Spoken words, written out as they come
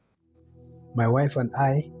My wife and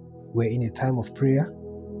I were in a time of prayer,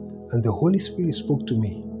 and the Holy Spirit spoke to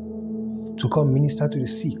me to come minister to the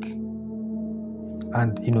sick.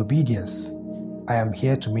 And in obedience, I am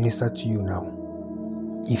here to minister to you now.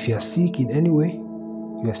 If you are sick in any way,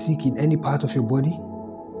 you are sick in any part of your body,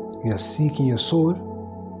 you are sick in your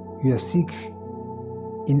soul, you are sick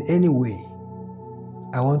in any way,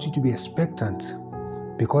 I want you to be expectant,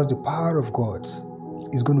 because the power of God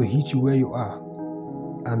is going to hit you where you are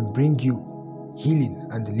and bring you healing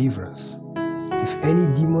and deliverance. If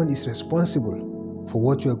any demon is responsible for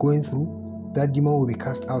what you are going through, that demon will be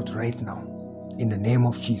cast out right now in the name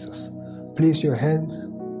of Jesus. Place your hands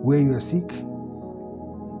where you are sick.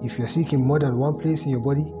 If you are sick in more than one place in your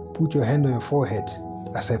body, put your hand on your forehead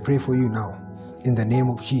as I pray for you now in the name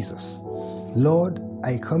of Jesus. Lord,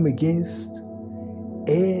 I come against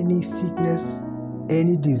any sickness,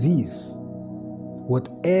 any disease,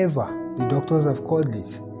 whatever the doctors have called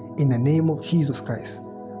it, in the name of Jesus Christ.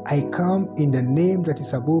 I come in the name that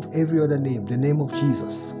is above every other name, the name of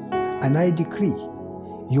Jesus. And I decree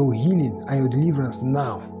your healing and your deliverance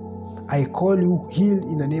now. I call you healed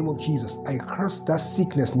in the name of Jesus. I crush that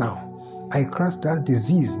sickness now. I crush that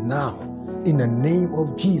disease now in the name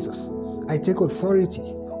of Jesus. I take authority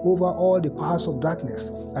over all the powers of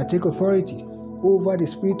darkness. I take authority over the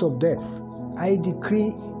spirit of death. I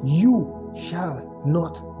decree you shall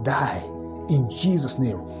not die in Jesus'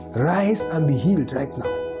 name. Rise and be healed right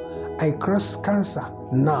now. I crush cancer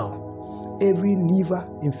now. Every liver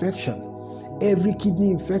infection, every kidney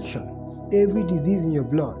infection, every disease in your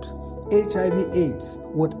blood, HIV, AIDS,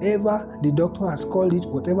 whatever the doctor has called it,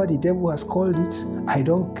 whatever the devil has called it, I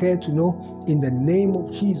don't care to know. In the name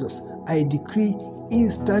of Jesus, I decree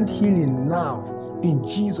instant healing now in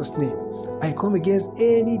Jesus' name. I come against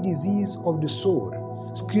any disease of the soul,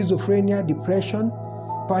 schizophrenia, depression,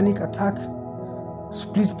 panic attack,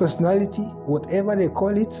 split personality, whatever they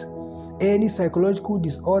call it, any psychological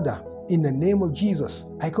disorder. In the name of Jesus,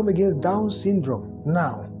 I come against Down syndrome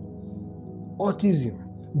now. Autism,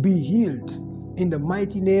 be healed in the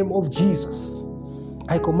mighty name of Jesus.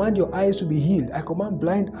 I command your eyes to be healed. I command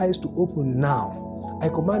blind eyes to open now. I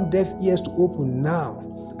command deaf ears to open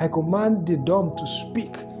now. I command the dumb to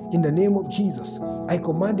speak in the name of Jesus. I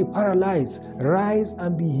command the paralyzed, rise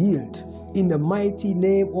and be healed in the mighty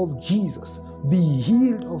name of Jesus. Be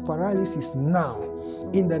healed of paralysis now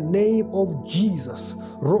in the name of Jesus.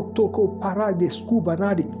 Rotoko parade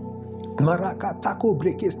skubanadi. Marakatako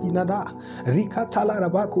brekestinada, rikatala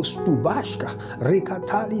rabako stubashka,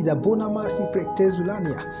 rekatali da bonamasi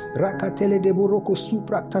prektezulania, rakatele de boroko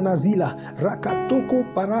supraktanazila,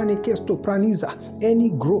 rakatoko parane kesto praniza.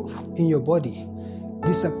 Any growth in your body,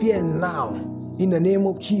 disappear now in the name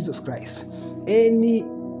of Jesus Christ. Any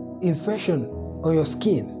infection on your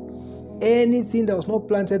skin, anything that was not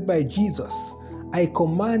planted by Jesus, I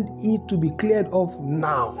command it to be cleared off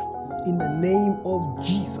now in the name of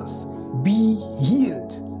Jesus. Be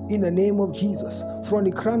healed in the name of Jesus, from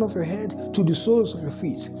the crown of your head to the soles of your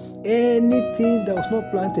feet. Anything that was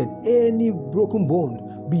not planted, any broken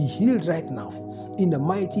bone, be healed right now in the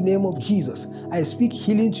mighty name of Jesus. I speak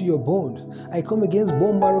healing to your bone. I come against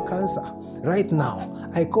bone marrow cancer right now.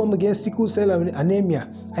 I come against sickle cell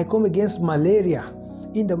anemia. I come against malaria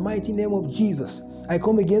in the mighty name of Jesus. I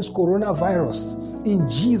come against coronavirus in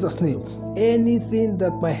Jesus' name. Anything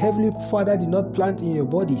that my heavenly Father did not plant in your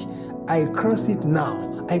body, I curse it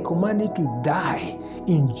now. I command it to die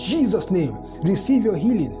in Jesus' name. Receive your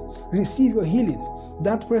healing. Receive your healing.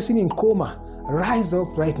 That person in coma, rise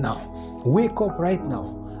up right now. Wake up right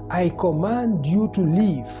now. I command you to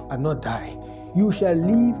live and not die. You shall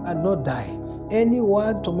live and not die.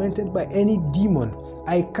 Anyone tormented by any demon,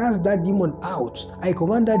 I cast that demon out. I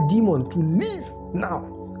command that demon to leave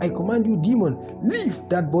now. I command you, demon, leave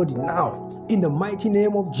that body now. In the mighty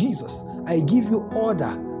name of Jesus, I give you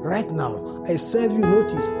order right now. I serve you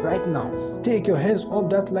notice right now. Take your hands off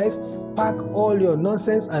that life. Pack all your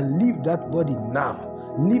nonsense and leave that body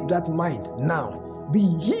now. Leave that mind now. Be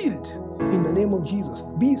healed in the name of Jesus.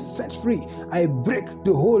 Be set free. I break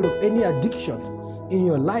the hold of any addiction in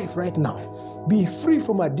your life right now. Be free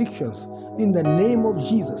from addictions in the name of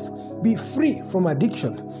Jesus. Be free from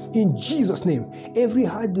addiction in Jesus' name. Every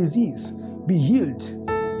heart disease, be healed.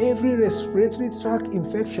 Every respiratory tract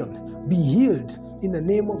infection, be healed in the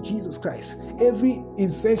name of Jesus Christ. Every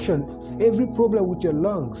infection, every problem with your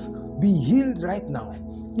lungs, be healed right now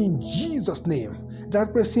in Jesus' name.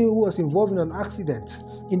 That person who was involved in an accident,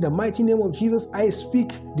 In the mighty name of Jesus, I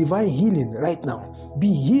speak divine healing right now.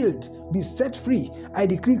 Be healed, be set free. I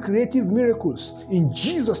decree creative miracles in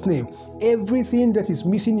Jesus' name. Everything that is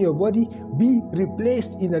missing in your body be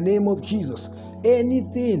replaced in the name of Jesus.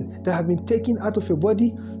 Anything that has been taken out of your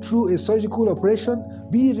body through a surgical operation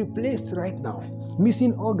be replaced right now.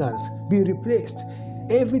 Missing organs be replaced.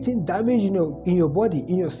 Everything damaged in your body,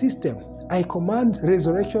 in your system, I command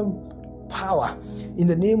resurrection power in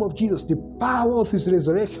the name of Jesus. The power of his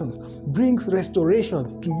resurrection brings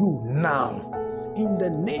restoration to you now. In the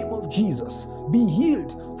name of Jesus, be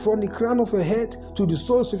healed from the crown of your head to the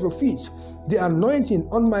soles of your feet. The anointing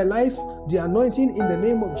on my life, the anointing in the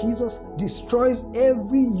name of Jesus destroys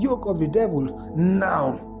every yoke of the devil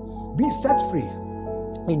now. Be set free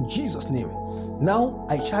in Jesus' name. Now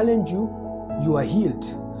I challenge you, you are healed.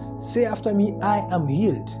 Say after me, I am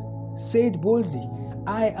healed. Say it boldly,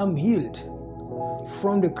 I am healed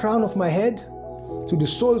from the crown of my head to the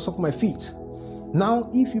soles of my feet. Now,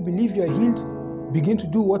 if you believe you are healed, begin to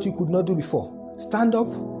do what you could not do before. Stand up,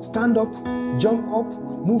 jump up,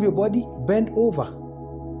 move your body, bend over,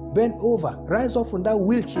 rise up from that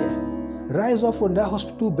wheelchair, rise up from that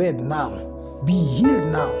hospital bed now. Be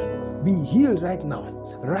healed now, be healed right now.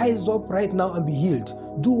 Rise up right now and be healed.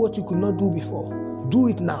 Do what you could not do before. Do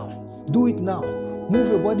it now, do it now. Move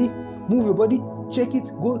your body, check it,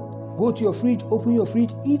 go to your fridge, open your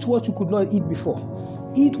fridge, eat what you could not eat before.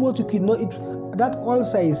 Eat what you could not eat. That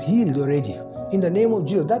ulcer is healed already. In the name of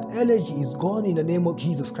Jesus, that allergy is gone in the name of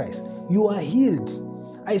Jesus Christ. You are healed.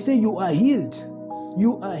 I say you are healed.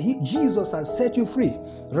 You are healed. Jesus has set you free.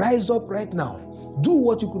 Rise up right now. Do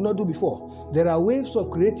what you could not do before. There are waves of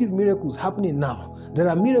creative miracles happening now. There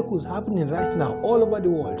are miracles happening right now all over the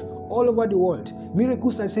world. All over the world,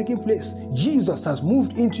 miracles are taking place. Jesus has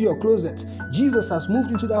moved into your closet. Jesus has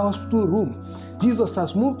moved into the hospital room. Jesus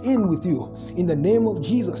has moved in with you. In the name of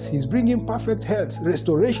Jesus, he's bringing perfect health,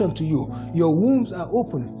 restoration to you. Your wombs are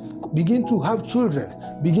open. Begin to have children.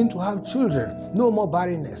 Begin to have children. No more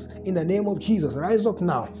barrenness. In the name of Jesus, rise up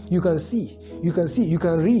now. You can see. You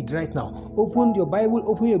can read right now. Open your Bible,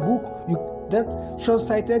 open your book. That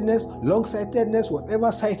short-sightedness, long-sightedness,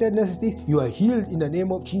 whatever sightedness it is, you are healed in the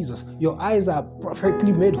name of Jesus. Your eyes are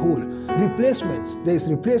perfectly made whole. Replacement, there is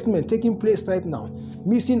replacement taking place right now.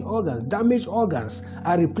 Missing organs, damaged organs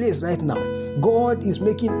are replaced right now. God is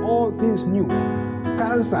making all things new.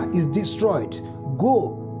 Cancer is destroyed.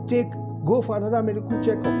 Go for another medical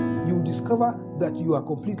checkup. You will discover that you are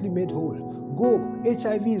completely made whole. Go,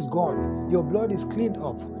 HIV is gone. Your blood is cleaned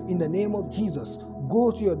up in the name of Jesus.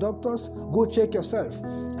 Go to your doctors, go check yourself,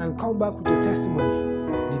 and come back with your testimony.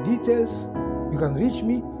 The details, you can reach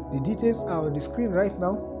me. The details are on the screen right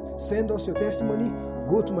now. Send us your testimony.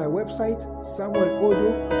 Go to my website,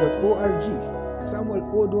 samuelodo.org.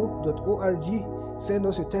 samuelodo.org. Send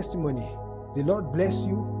us your testimony. The Lord bless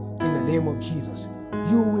you in the name of Jesus.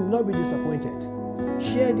 You will not be disappointed.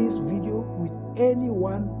 Share this video with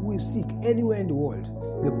anyone who is sick anywhere in the world.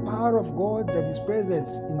 The power of God that is present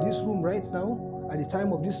in this room right now at the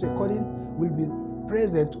time of this recording will be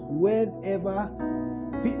present whenever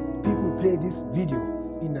people play this video.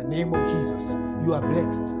 In the name of Jesus, you are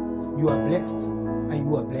blessed, and you are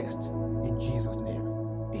blessed in Jesus' name.